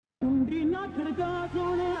Hello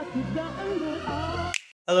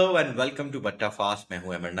and welcome to बट्टा fast. मैं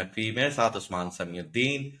हूं अमर नकवी, मेरे साथ उस्मान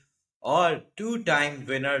समीउद्दीन और to time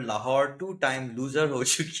winner Lahore to time loser हो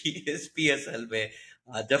चुकी है इस पीएसएल में।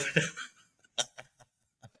 जब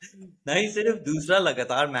नहीं सिर्फ दूसरा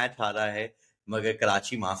लगातार मैच हारा है, मगर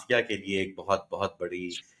कराची माफिया के लिए एक बहुत बहुत बड़ी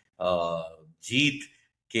जीत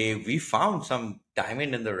के we found some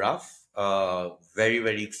diamond in the rough. Very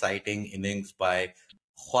very exciting innings bye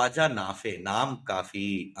Khwaja Nafe. नाम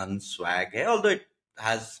काफी अनस्वैग है, although it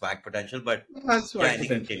has swag potential, but That's क्या right इनिंग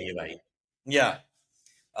potential. खेली है भाई। या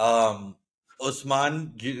उस्मान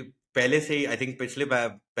पहले से ही आई थिंक पिछले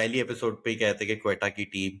पहली एपिसोड पे ही कहते कि क्वेटा की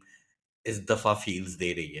टीम इस दफा फील्स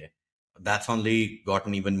दे रही है। That's only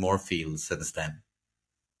gotten even more feels since then.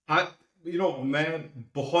 मैं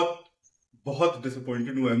बहुत बहुत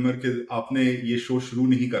डिसअपॉइंटेड हूँ अमर कि आपने ये शो शुरू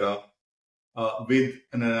नहीं करा with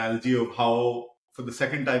N analogy of how for the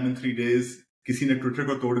second time in 3 days किसी ने ट्विटर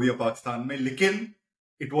को तोड़ दिया पाकिस्तान में, लेकिन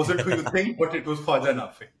it wasn't who you think but it was Khwaja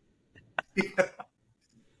Nafe.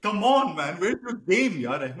 Come on man, where is your game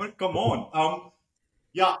यार अहमद, कम ऑन.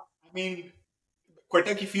 या आई मीन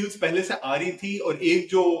क्वेटा की फील्ड्स पहले से आ रही थी, और एक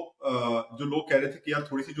जो लोग कह रहे थे कि यार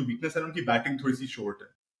थोड़ी सी जो वीकनेस है उनकी बैटिंग थोड़ी सी शॉर्ट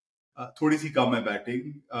है, थोड़ी सी कम है batting,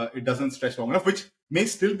 it doesn't stretch long enough, which may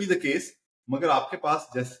still be the case. मगर आपके पास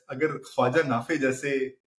जैसे अगर ख्वाजा नाफे जैसे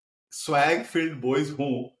स्वैग फील्ड बॉयज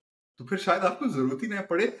हों तो फिर शायद आपको जरूरत ही नहीं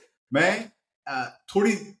पड़े. मैं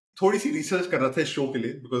थोड़ी थोड़ी सी रिसर्च कर रहा था इस शो के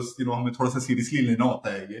लिए, बिकॉज हमें थोड़ा सा सीरियसली लेना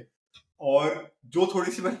होता है ये. और जो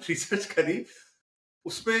थोड़ी सी मैंने रिसर्च करी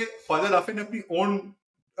उसपे ख्वाजा नाफे ने अपनी ओन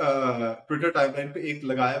ट्विटर टाइमलाइन पे एक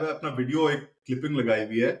लगाया हुआ अपना वीडियो, एक क्लिपिंग लगाई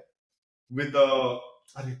हुई है विद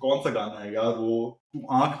अरे कौन सा गाना है यार वो, तू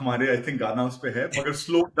आंख मारे आई थिंक गाना उस पे है, मगर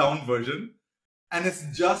slow down version. And it's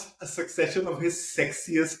just a succession of his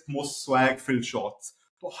sexiest most swag filled shots.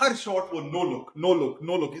 तो हर शॉट वो no look no look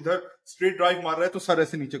no look, इधर स्ट्रेट ड्राइव मार रहा है तो सर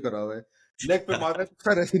ऐसे नीचे करा हुआ है, लेग पे मार रहा है तो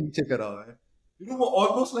सर ऐसे नीचे करा हुआ है. वो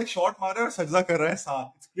ऑलमोस्ट लाइक शॉट मार रहा है और सजदा कर रहा है साथ.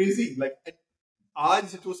 It's crazy. लाइक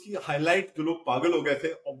आज जो उसकी हाईलाइट जो लोग पागल हो गए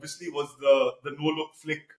थे obviously was the no look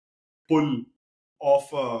flick pull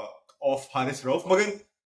of Haris Rauf. मगर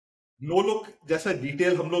नो लुक जैसा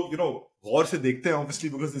डिटेल हम लोग गौर से देखते हैं obviously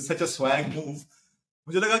because it's such a swag move.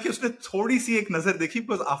 मुझे लगा कि उसने थोड़ी सी एक नजर देखी,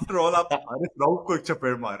 बिकॉज आफ्टर ऑल आप हारिस रऊफ को एक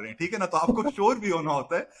चपेड़ मार रहे हैं, ठीक है ना, तो आपको श्योर भी होना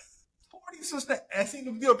होता है. थोड़ी सी उसने ऐसी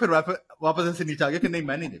लुक दी और फिर वापस ऐसे नीचे आ गया कि नहीं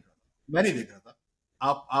मैं नहीं देख रहा था, मैं नहीं देख रहा था.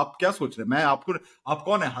 आप क्या सोच रहे हैं? मैं आपको, आप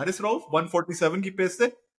कौन है? हारिस रऊफ 147 की पेस से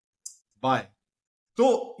बाय.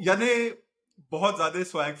 तो यानी बहुत ज्यादा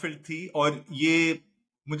स्वैग फील्ड थी, और ये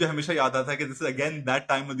मुझे हमेशा याद आता है कि this is again that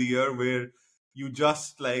time of the year where you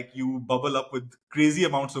just like you bubble up with crazy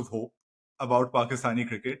amounts of hope about Pakistani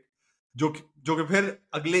cricket, जो कि फिर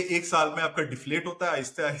अगले एक साल में आपका डिफ्लेट होता है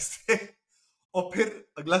आहिस्ते आहिस्ते. और फिर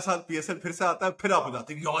अगला साल पीएसएल फिर से आता है, फिर आप हो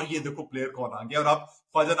जाते हैं कि यार ये देखो प्लेयर कौन आ गया, और आप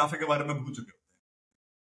ख्वाजा नाफे के बारे में भूल चुके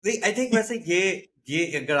नहीं, आई थिंक वैसे ये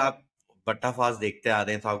अगर आप बट्टा फास्ट देखते आ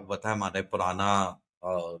रहे हैं तो आपको पता है हमारा पुराना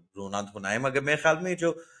रोना धोना है, मगर मेरे ख्याल में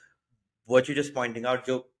जो what you just pointing out,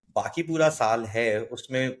 जो बाकी पूरा साल है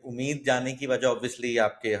उसमें उम्मीद जाने की वजह ऑब्वियसली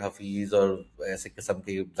आपके हफीज और ऐसे किस्म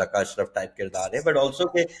के जका अशरफ टाइप किरदार है, बट ऑल्सो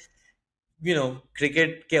के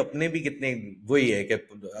क्रिकेट के अपने भी कितने वही है कि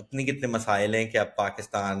अपनी कितने मसाइल हैं कि अब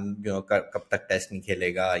पाकिस्तान कब तक टेस्ट नहीं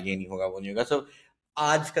खेलेगा, ये नहीं होगा वो नहीं होगा. सो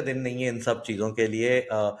आज का दिन नहीं है इन सब चीजों के लिए,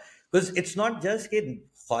 बिकॉज इट्स नॉट जस्ट कि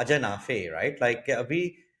ख्वाजा नाफे राइट, लाइक अभी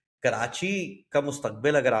कराची का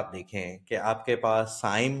मुस्तकबिल अगर आप देखें कि आपके पास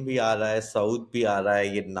साइम भी आ रहा है, सऊद भी आ रहा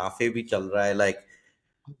है, ये नाफे भी चल रहा है, लाइक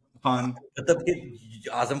खान. मतलब कि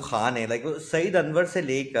आजम खान है, लाइक सईद अनवर से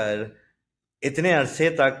लेकर इतने अरसे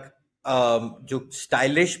तक जो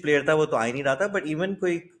स्टाइलिश प्लेयर था वो तो आ ही नहीं रहा था, बट इवन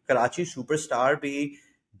कोई कराची सुपरस्टार भी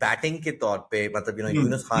बैटिंग के तौर पे, मतलब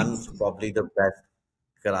Younis Khan probably the best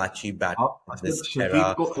Karachi आप batsman in Asad this era.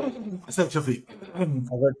 Shafiq को, Asad Shafiq.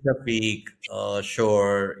 Awad Shafiq,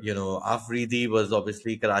 sure, Afridi was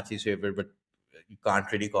obviously Karachi's favorite, but you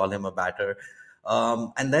can't really call him a batter.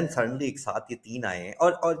 And then suddenly एक साथ ये तीन आए हैं,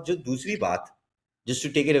 और जो दूसरी बात, just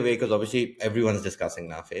to take it away, because obviously everyone's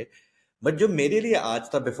discussing Nafe, but जो मेरे लिए आज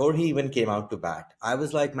था, before he even came out to bat, I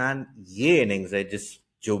was like, man, ये innings है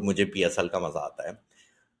जो मुझे PSL का मजा आता है,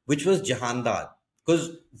 which was जहानदार. बिकॉज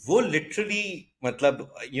वो लिटरली मतलब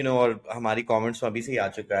और हमारी कमेंट्स में अभी से ही आ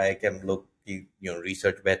चुका है कि हम लोग की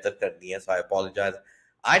रिसर्च बेहतर करनी है, सो आई apologise,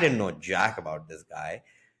 I didn't know jack about this guy.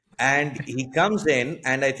 And he comes in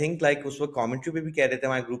and I think like उस वक्त कमेंट्री पे भी कह रहे थे,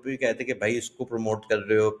 हमारे ग्रुप पे भी कहते कि भाई इसको प्रमोट कर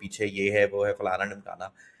रहे हो, पीछे ये है वो है फलाना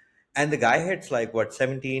ढिमकाना. And the guy hits like what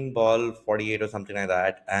 17 ball 48 or something like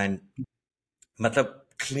that, and मतलब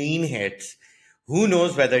clean hits, who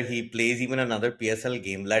knows whether he plays even another PSL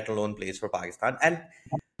game, let alone plays for Pakistan. And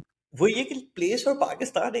वो ये कि plays for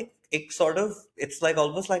Pakistan एक sort of, it's like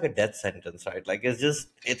almost like a death sentence, right? Like it's just,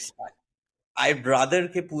 it's, I'd rather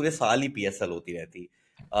के पूरे साल ही PSL होती रहती.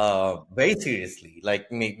 Very seriously,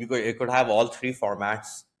 like maybe it could have all three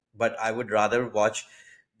formats, but I would rather watch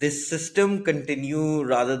this system continue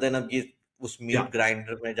rather than अब ये उस Yeah. Meat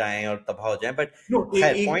grinder में जाएं और तबाह हो जाएं. But No,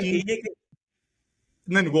 खैर एक point चीज, ये है कि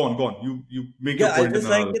no, no, go on, you make your yeah, I point and was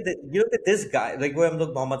then like, I'll. you know, that this guy, like वो हम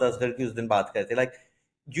लोग मोहम्मद असगर की उस दिन बात करते, like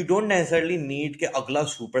you don't necessarily need कि अगला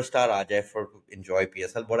superstar आ जाए for enjoy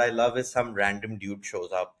PSL. What I love is some random dude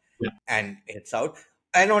shows up Yeah, and hits out.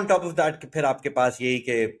 And on top of that कि फिर आपके पास यही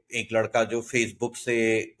कि एक लड़का जो फेसबुक से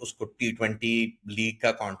उसको T20 लीग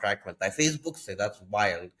का कॉन्ट्रैक्ट मिलता है फेसबुक से, that's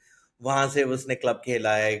wild. वहां से उसने क्लब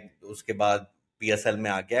खेला है, उसके बाद PSL में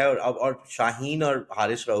आ गया है, और शाहीन और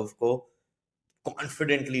हारिस रऊफ को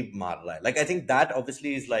confidently maar raha hai. Like I think that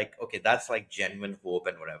obviously is like, okay, that's like genuine hope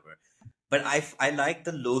and whatever. But I like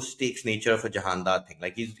the low stakes nature of a Jahandar thing.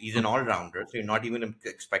 Like he's an all rounder, so you're not even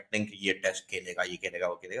expecting कि ये test खेलेगा, ये खेलेगा,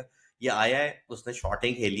 वो खेलेगा. ये आया है, उसने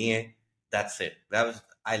शॉटिंग खेली है. That's it. That was,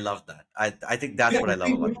 I love that. I think that's yeah, what I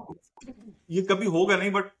love about it. ये कभी होगा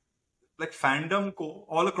नहीं, but like fandom को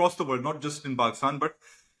all across the world, not just in Pakistan, but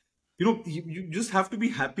you just have to be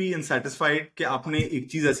happy and satisfied कि आपने एक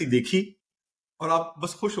चीज ऐसी देखी और आप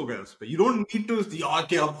बस खुश हो गए उस पर. यू डोंट नीड टू यार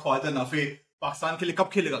कि अब ख्वाजा नाफे पाकिस्तान के लिए कब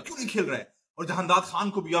खेलेगा, क्यों नहीं खेल रहा है, और जहांदाद खान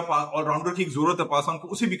को भी यार ऑलराउंडर की एक जरूरत है पाकिस्तान को,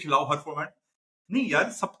 उसे भी खिलाओ हर फॉर्मेट. नहीं यार,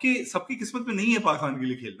 सबके सबकी किस्मत में नहीं है पाकिस्तान के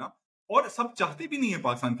लिए खेलना, और सब चाहते भी नहीं है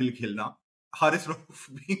पाकिस्तान के लिए खेलना. Haris Rauf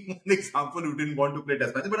being one example who didn't want to play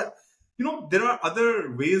test matches, but there are other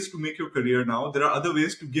ways to make your career now. There are other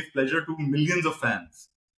ways to give pleasure to millions of fans.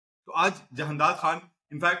 तो आज Jahandad Khan,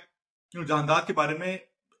 in fact Jahandad के बारे में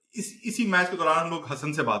इसी match के दौरान हम लोग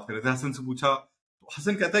हसन से बात कर रहे थे. हसन से पूछा तो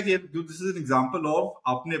हसन कहता है कि this is an example of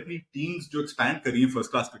आपने अपनी टीम्स जो एक्सपैंड करी है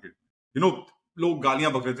फर्स्ट क्लास क्रिकेट. लोग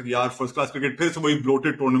गालियां बक रहे थे कि यार फर्स्ट क्लास क्रिकेट फिर से वही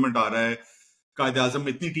ब्लोटेड टूर्नामेंट आ रहा है, कायदे आजम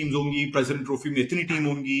में इतनी टीम्स होंगी, प्रेसिडेंट ट्रॉफी में इतनी टीम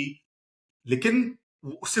होंगी, लेकिन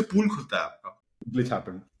उससे पूल खुलता है आपका. ग्लिच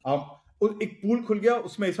हैपेंड, आप एक पूल खुल गया,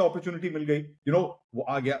 उसमें ऐसा अपॉर्चुनिटी मिल गई, वो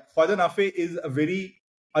आ गया. Khwaja Nafe is a very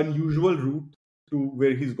unusual route to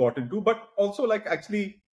where he's gotten to, but also like actually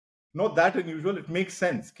not that unusual. It makes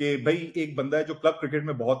sense कि भाई एक बंदा है जो क्लब क्रिकेट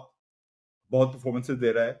में बहुत बहुत परफॉर्मेंसेस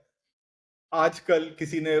दे रहा है. आजकल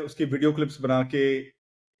किसी ने उसकी वीडियो क्लिप्स बना के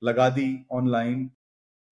लगा दी ऑनलाइन.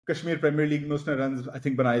 कश्मीर प्रीमियर लीग में उसने रन आई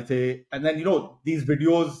थिंक बनाए थे, and then these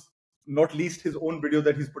videos, not least his own video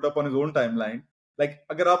that he's put up on his own timeline. Like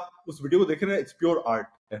अगर आप उस वीडियो को देखें ना, it's pure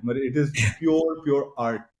art. It is pure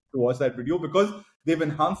art to watch that video because they've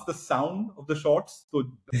enhanced the sound of the shots. तो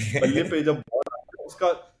बल्ले पे जब बॉल आता है उसका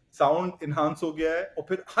साउंड enhance हो गया है, और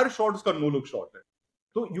फिर हर शॉट उसका नो लुक शॉट है,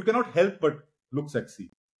 तो you cannot help but look sexy.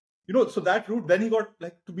 So that route, then he got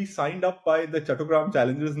like to be signed up by the Chattogram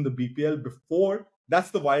Challengers in the BPL before.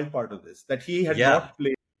 That's the wild part of this, that he had not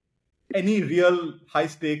played any real high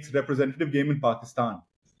stakes representative game in Pakistan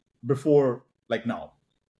before, like now,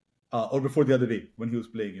 or before the other day when he was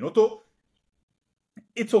playing. So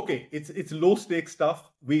it's okay. It's low stakes stuff.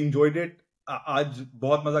 We enjoyed it. आज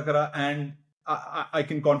बहुत मजा करा, and I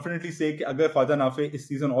can confidently say कि अगर ख्वाजा नाफे इस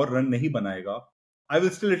season और run नहीं बनाएगा, I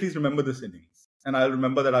will still at least remember this innings, and I'll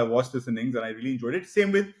remember that I watched this innings and I really enjoyed it.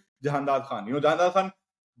 Same with Jahandad Khan. Jahandad Khan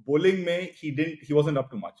bowling में he wasn't up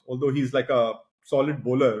to much, although he's like a solid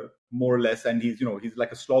bowler more or less, and he's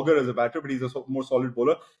like a slogger as a batter, but he's a more solid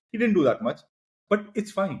bowler. He didn't do that much, but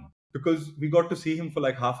it's fine because we got to see him for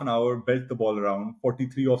like half an hour belt the ball around,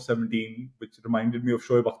 43 of 17, which reminded me of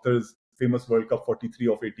Shoaib Akhtar's famous World Cup 43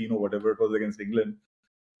 of 18 or whatever it was against England.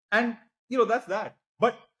 And that's that.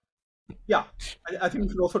 But yeah, I think we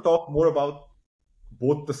should also talk more about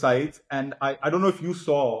both the sides. And I don't know if you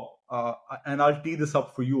saw, and I'll tee this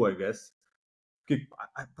up for you, I guess, कि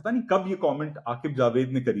पता नहीं कब ये comment Aqib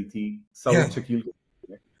Javed ने करी थी सऊद शकील को,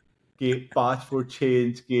 कि 5 फुट 6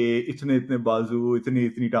 इंच के, इतने बाजू,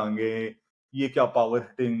 इतनी टांगे, ये क्या पावर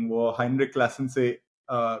हिटिंग, वो हाइनरिक क्लासन से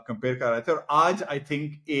कंपेयर कर रहे थे. और आज आई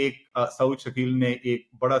थिंक एक सऊद शकील ने एक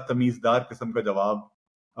बड़ा तमीजदार किस्म का जवाब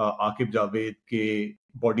आकिब जावेद के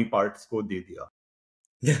बॉडी पार्ट्स को दे दिया.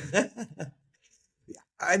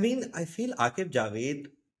 I mean, I feel Aqib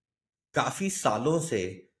Javed काफी सालों से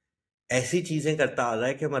ऐसी चीजें करता आ रहा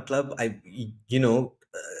है कि मतलब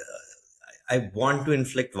I want to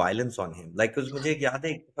inflict violence on him. Like मुझे याद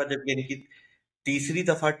है एक दफा जब यानी कि तीसरी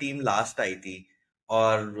दफा टीम लास्ट आई थी,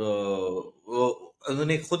 और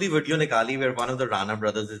उन्होंने खुद ही वीडियो निकाली where one of the Rana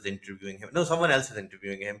brothers is interviewing him. No, someone else is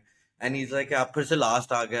interviewing him, and he's like, आप फिर से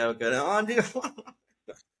लास्ट आ गए, और कह रहे हैं हाँ जी.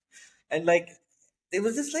 And like it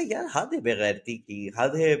was just like यार हद है बेगैरती की,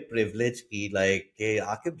 हद है privilege की, like कि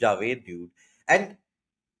Aqib Javed dude. And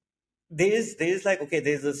there is like okay,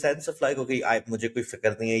 there's a sense of like okay, I मुझे कोई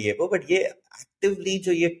फिक्र नहीं है ये वो, but ये actively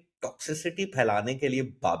जो ये टॉक्सिसिटी फैलाने के लिए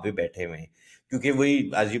बाबे बैठे हुए हैं, क्योंकि वही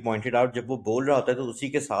एज यू पॉइंटेड आउट, जब वो बोल रहा होता है तो उसी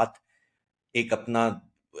के साथ एक अपना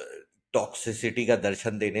टॉक्सिसिटी का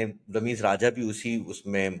दर्शन देने रमीज राजा भी उसी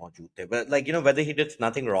उसमें मौजूद थे, but like you know whether he did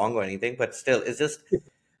nothing wrong और anything, but still it's just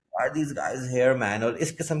are these guys hair man, और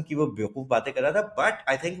इस किस्म की वो बेवकूफ बातें कर रहा था, बट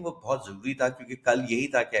आई थिंक वो बहुत जरूरी था, क्योंकि कल यही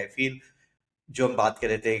था कि आई फील जो हम बात कर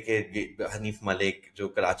रहे थे कि हनीफ मलिक जो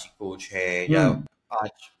कराची कोच है, या हम्म।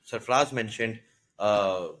 आज सरफराज मेंशनड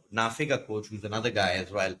नाफे का coach who's another guy as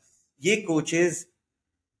well, ये कोचेस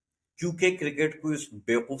क्योंकि क्रिकेट को इस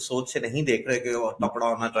बेवकूफ सोच से नहीं देख रहे कि वो तगड़ा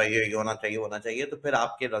होना चाहिए, ये होना चाहिए, होना चाहिए, तो फिर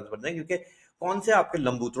आपके रन बन रहे हैं, क्योंकि कौन से आपके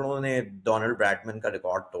लंबूतड़ों ने डोनाल्ड ब्रैडमैन का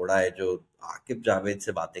रिकॉर्ड तोड़ा है जो आकिब जावेद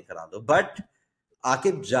से बातें करा दो, बट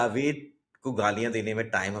आकिब जावेद को गालियां देने में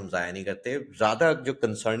टाइम हम जाया नहीं करते। ज्यादा जो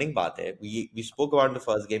कंसर्निंग बात है, we spoke about the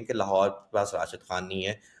first game के लाहौर के पास राशिद खान नहीं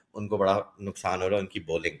है, उनको बड़ा नुकसान हो रहा है उनकी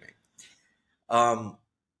बॉलिंग में।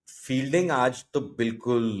 फील्डिंग आज तो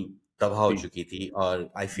बिल्कुल तबाह हो जी। चुकी थी,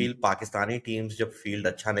 और आई फील पाकिस्तानी टीम्स जब फील्ड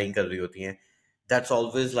अच्छा नहीं कर रही होती हैं, that's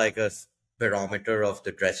always like a barometer of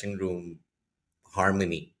the dressing room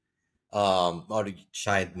harmony. और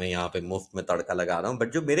शायद मैं यहाँ पे मुफ्त में तड़का लगा रहा हूँ,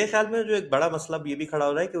 बट जो मेरे ख्याल में जो एक बड़ा मसला ये भी खड़ा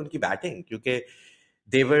हो रहा है कि उनकी बैटिंग, क्योंकि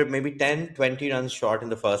they were maybe 10-20 runs short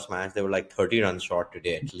in the first match. They were like 30 runs short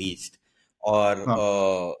today at least. और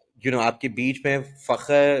हाँ। आपके बीच में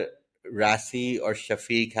फखर, रासी और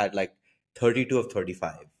Shafiq had like 32 of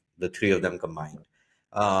 35, the three of them combined.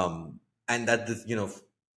 And that this,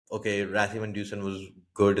 okay, Rasim and Dewson was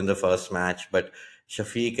good in the first match, but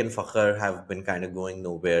Shafiq and Fakhr have been kind of going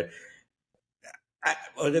nowhere.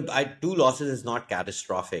 Two losses is not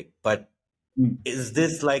catastrophic, but hmm. is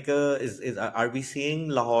this like a is are we seeing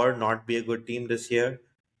Lahore not be a good team this year?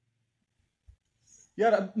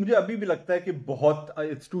 यार मुझे अभी भी लगता है कि बहुत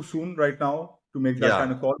it's too soon right now to make that Yeah,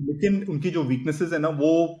 kind of call, लेकिन उनकी जो वीकनेसेस है ना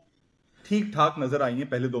वो ठीक ठाक नजर आई हैं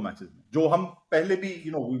पहले दो मैचेस में, जो हम पहले भी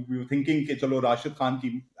वी वर थिंकिंग कि चलो राशिद खान की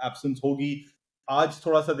एब्सेंस होगी, आज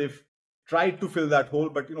थोड़ा सा they tried to fill that whole,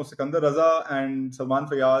 but Sikandar Raza and Salman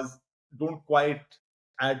Fayaz don't quite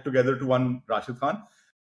add together to one Rashid Khan.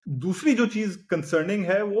 दूसरी जो चीज कंसर्निंग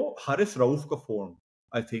है वो हारिस रऊफ का form.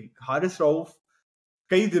 I think Haris Rauf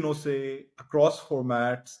कई दिनों से across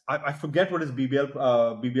formats, I forget what his BBL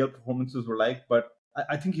performances were like, but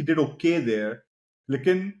I think he did okay there.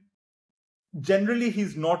 लेकिन generally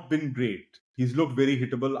he's not been great. He's looked very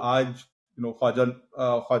hittable. Aaj, Khwaja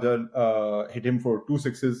hit him for 2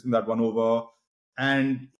 sixes in that one over,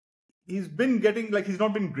 and he's been getting like he's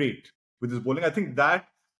not been great with his bowling. I think that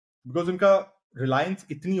because उनका reliance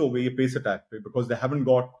इतनी हो गई है pace attack पे, because they haven't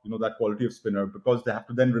got that quality of spinner, because they have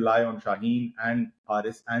to then rely on Shaheen and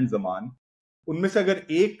Haris and Zaman. उनमें से अगर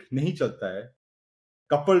एक नहीं चलता है,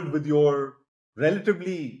 coupled with your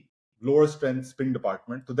relatively lower strength spin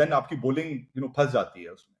department, तो then आपकी bowling फंस जाती है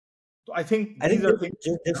उसमें। तो I think I these think are things.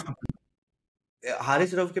 just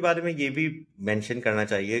Haris Rauf के बारे में ये भी मेंशन करना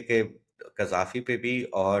चाहिए कि कजाफी पे भी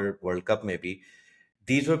और वर्ल्ड कप में भी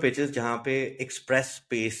these were pitches जहाँ पे express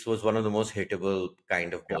pace was one of the most hittable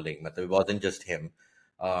kind of Yeah. bowling, मतलब it wasn't just him.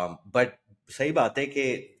 But सही बात है कि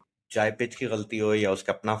चाहे पिच की गलती हो या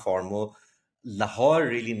उसका अपना फॉर्म हो, Lahore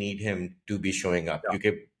really need him to be showing up, Yeah.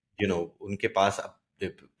 क्योंकि उनके पास अब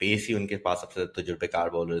पेस ही उनके पास सबसे तजुर्बेकार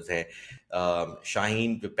बॉलर्स हैं।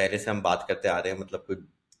 शाहीन जो पहले से हम बात करते आ रहे हैं, मतलब कोई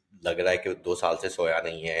लग रहा है कि वो 2 साल से सोया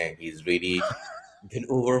नहीं है, he is really been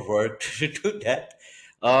overworked to death.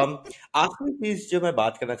 आखिरी चीज जो मैं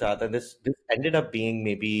बात करना चाहता हूँ, this ended up being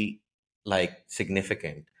maybe like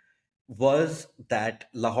significant, was that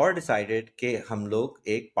Lahore decided कि हम लोग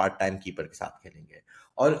एक पार्ट टाइम कीपर के साथ खेलेंगे,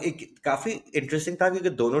 और एक काफी इंटरेस्टिंग था क्योंकि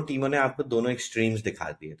दोनों टीमों ने आपको दोनों एक्सट्रीम्स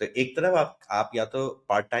दिखा दिए। तो एक तरफ आप या तो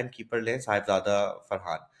पार्ट टाइम कीपर लें साहिबजादा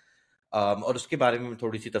फरहान, और उसके बारे में मैं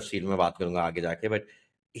थोड़ी सी तफसील में बात करूंगा आगे जाके, but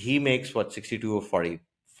he makes what 62 or 40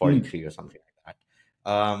 Hmm. 43 or something like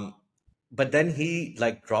that. But then he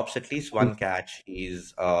like drops at least one catch.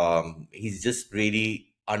 He's just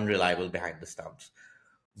really unreliable behind the stumps.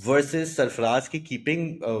 Versus Sarfaraz ki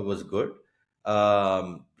keeping was good.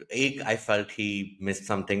 Ek, I felt he missed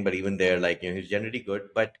something, but even there, like he's generally good.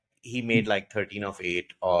 But he made like 13 of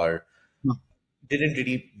 8, or didn't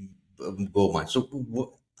really go much. So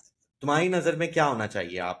तुम्हारी नजर में क्या होना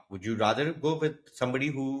चाहिए? आप would you rather go with somebody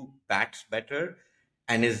who bats better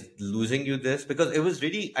and is losing you this? Because it was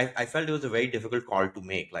really, I felt it was a very difficult call to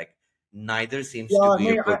make. Like neither seems to Yeah, be a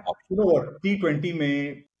नहीं, good option. you know what, T20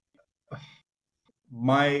 में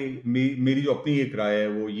मेरी जो अपनी एक राय है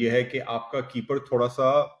वो ये है कि आपका कीपर थोड़ा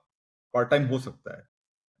सा पार्ट टाइम हो सकता है.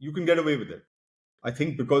 You can get away with it. I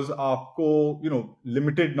think because आपको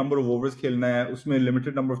लिमिटेड नंबर ऑफ ओवर्स खेलना है, उसमें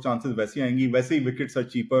लिमिटेड नंबर ऑफ चांसेस वैसे आएंगी, वैसे ही wickets are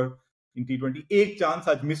cheaper in T20. एक चांस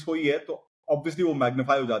आज मिस हुई है तो ऑब्वियसली वो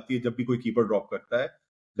मैग्नीफाई हो जाती है जब भी कोई कीपर ड्रॉप करता है.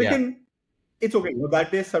 Yeah, लेकिन it's okay.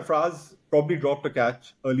 That day Sarfaraz probably dropped a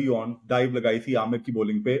catch early on, dive लगाई थी आमिर की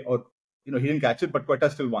बॉलिंग पे और he didn't catch it but Quetta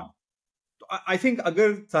still won. तो आई थिंक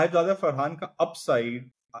अगर साहिबजादा फरहान का upside,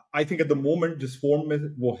 I think at the moment जिस फॉर्म में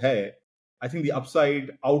वो है, I think the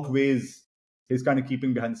upside outweighs his kind of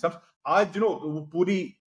keeping behind stumps. आज वो पूरी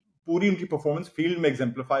पूरी उनकी परफॉर्मेंस फील्ड में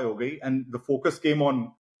एग्जाम्पलीफाई हो गई and the focus came on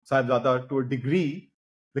Sahibzada to a degree.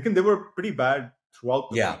 लेकिन they were pretty bad through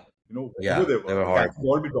out the yeah, game. Wherever yeah. they They were, were the catch horrible.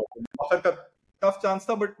 ball be dropped. Fakhar ka tough chance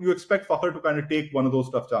था, but you expect Fakhar to kind of take one of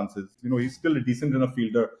those tough chances. He's still a decent enough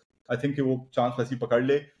fielder. I think कि वो chance वैसे ही पकड़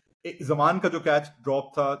ले. जमान का जो catch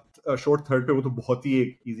drop था short third पे, वो तो बहुत ही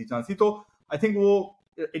एक इजी चांस थी. तो आई थिंक वो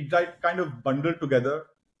it kind of bundle together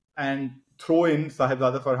and throw in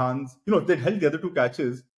Sahibzada Farhan. They held the other two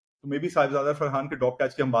catches, तो मे बी साहिबजादा फरहान के ड्रॉप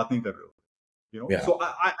कैच की हम बात नहीं कर रहे हो. Yeah. So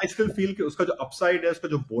I still feel कि उसका जो अपसाइड है, उसका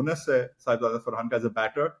जो बोनस है साहिबजादा फरहान का as a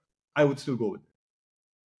batter, I would still go with.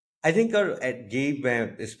 I think, और ये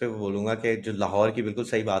मैं इस पे बोलूंगा कि जो लाहौर की बिल्कुल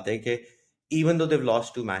सही बात है कि even though they've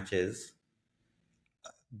lost 2 matches,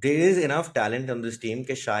 there is enough talent on this team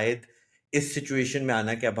कि शायद इस सिचुएशन में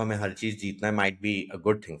आना कि अब हमें हर चीज जीतना है might be a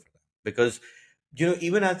good thing for them, because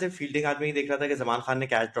even as a fielding, आज मैं ये देख रहा था कि जमान खान ने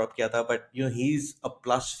कैच ड्रॉप किया था, but he is a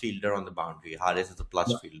plus fielder on the boundary, Haris is a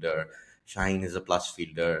plus fielder, Shaheen is a plus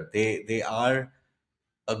fielder. They are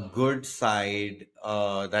a good side.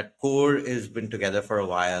 That core has been together for a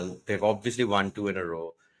while. They've obviously won 2 in a row.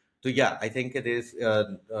 So yeah, I think it is.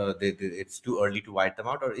 It's too early to white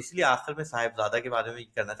them out. और इसलिए आखिर में साहिबजादा के बारे में ये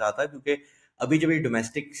करना चाहता क्योंकि अभी जब ये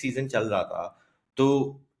डोमेस्टिक सीजन चल रहा था तो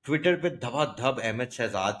ट्विटर पे धबाधब अहमद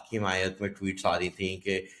शहजाद की हिमायत में ट्वीट्स आ रही थी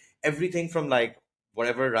कि everything from like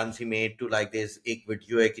whatever runs he made to like this एक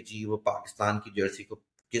वीडियो है कि जी वो पाकिस्तान की जर्सी को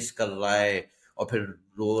किस कर रहा है और फिर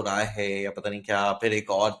रो रहा है या पता नहीं क्या. फिर एक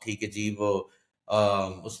और थी कि जी वो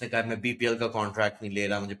उसने कहा मैं बीपीएल का कॉन्ट्रैक्ट नहीं ले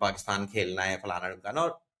रहा, मुझे पाकिस्तान खेलना है, फलाना ढमकाना.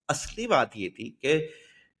 और असली बात ये थी कि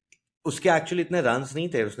उसके एक्चुअली इतने रन्स नहीं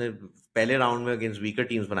थे, उसने पहले राउंड में अगेंस्ट वीकर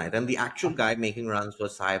टीम्स बनाए थे. And the actual guy making runs was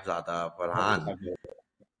Sahibzada Farhan.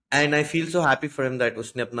 And I feel so happy for him that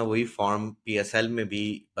उसने अपना वही फॉर्म पीएसएल में भी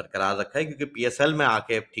बरकरार रखा है, क्योंकि पीएसएल में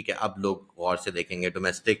आके ठीक है अब लोग गौर से देखेंगे.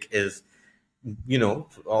 डोमेस्टिक इज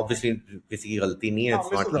obviously किसी की गलती नहीं है, हाँ,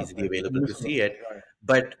 it's मिस हो not जाता easily है, available to मिस हो see it, जाता है.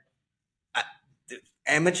 but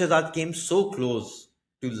Ahmed Shahzad came so close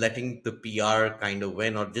to letting the PR kind of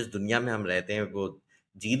win. और जिस दुनिया में हम रहते हैं वो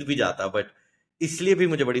जीत भी जाता, but इसलिए भी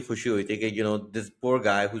मुझे बड़ी खुशी हुई थी कि this poor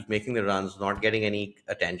guy who's making the runs, not getting any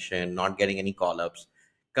attention, not getting any call-ups,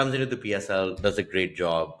 comes into the PSL, does a great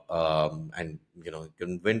job, and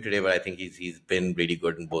can win today. But I think he's been really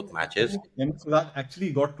good in both matches. Ahmed Shahzad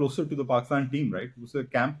actually got closer to the Pakistan team, right? उसे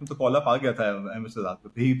camp में तो call up आ गया था Ahmed Shahzad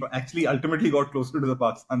को. He actually ultimately got closer to the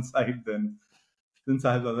Pakistan side than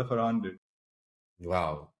Sahibzada Farhan did.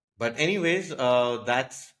 Wow. But anyways,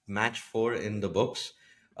 that's match 4 in the books.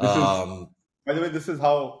 This is, Um, by the way, this is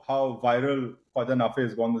how viral Khwaja Nafi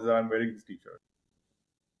has gone, that I'm wearing this t-shirt.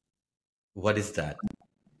 what is that?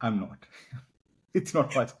 I'm not. It's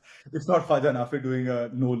not Khwaja. It's not Khwaja Nafi doing a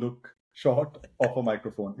no-look shot of a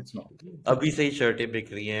microphone. It's not. अभी से ही शर्टें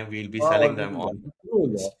बिक रही हैं. We'll be हाँ, selling और them on. शुरू हो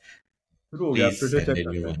गया. शुरू हो गया. Please Twitter send check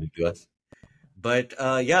in your करते हैं. money to us. But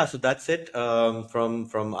yeah, so that's it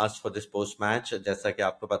from us for this post match. जैसा कि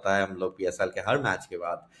आपको पता है हम लोग PSL के हर मैच के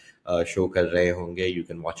बाद शो कर रहे होंगे. You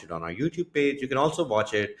can watch it on our YouTube page. You can also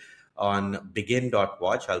watch it on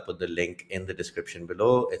begin.watch. I'll put the link in the description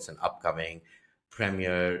below. It's an upcoming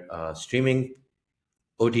premiere streaming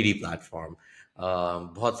OTT platform.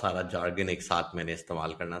 बहुत सारा jargon एक साथ मैंने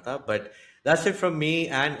इस्तेमाल करना था. But that's it from me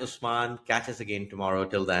and Usman. Catch us again tomorrow.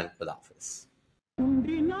 Till then, Khuda Hafiz.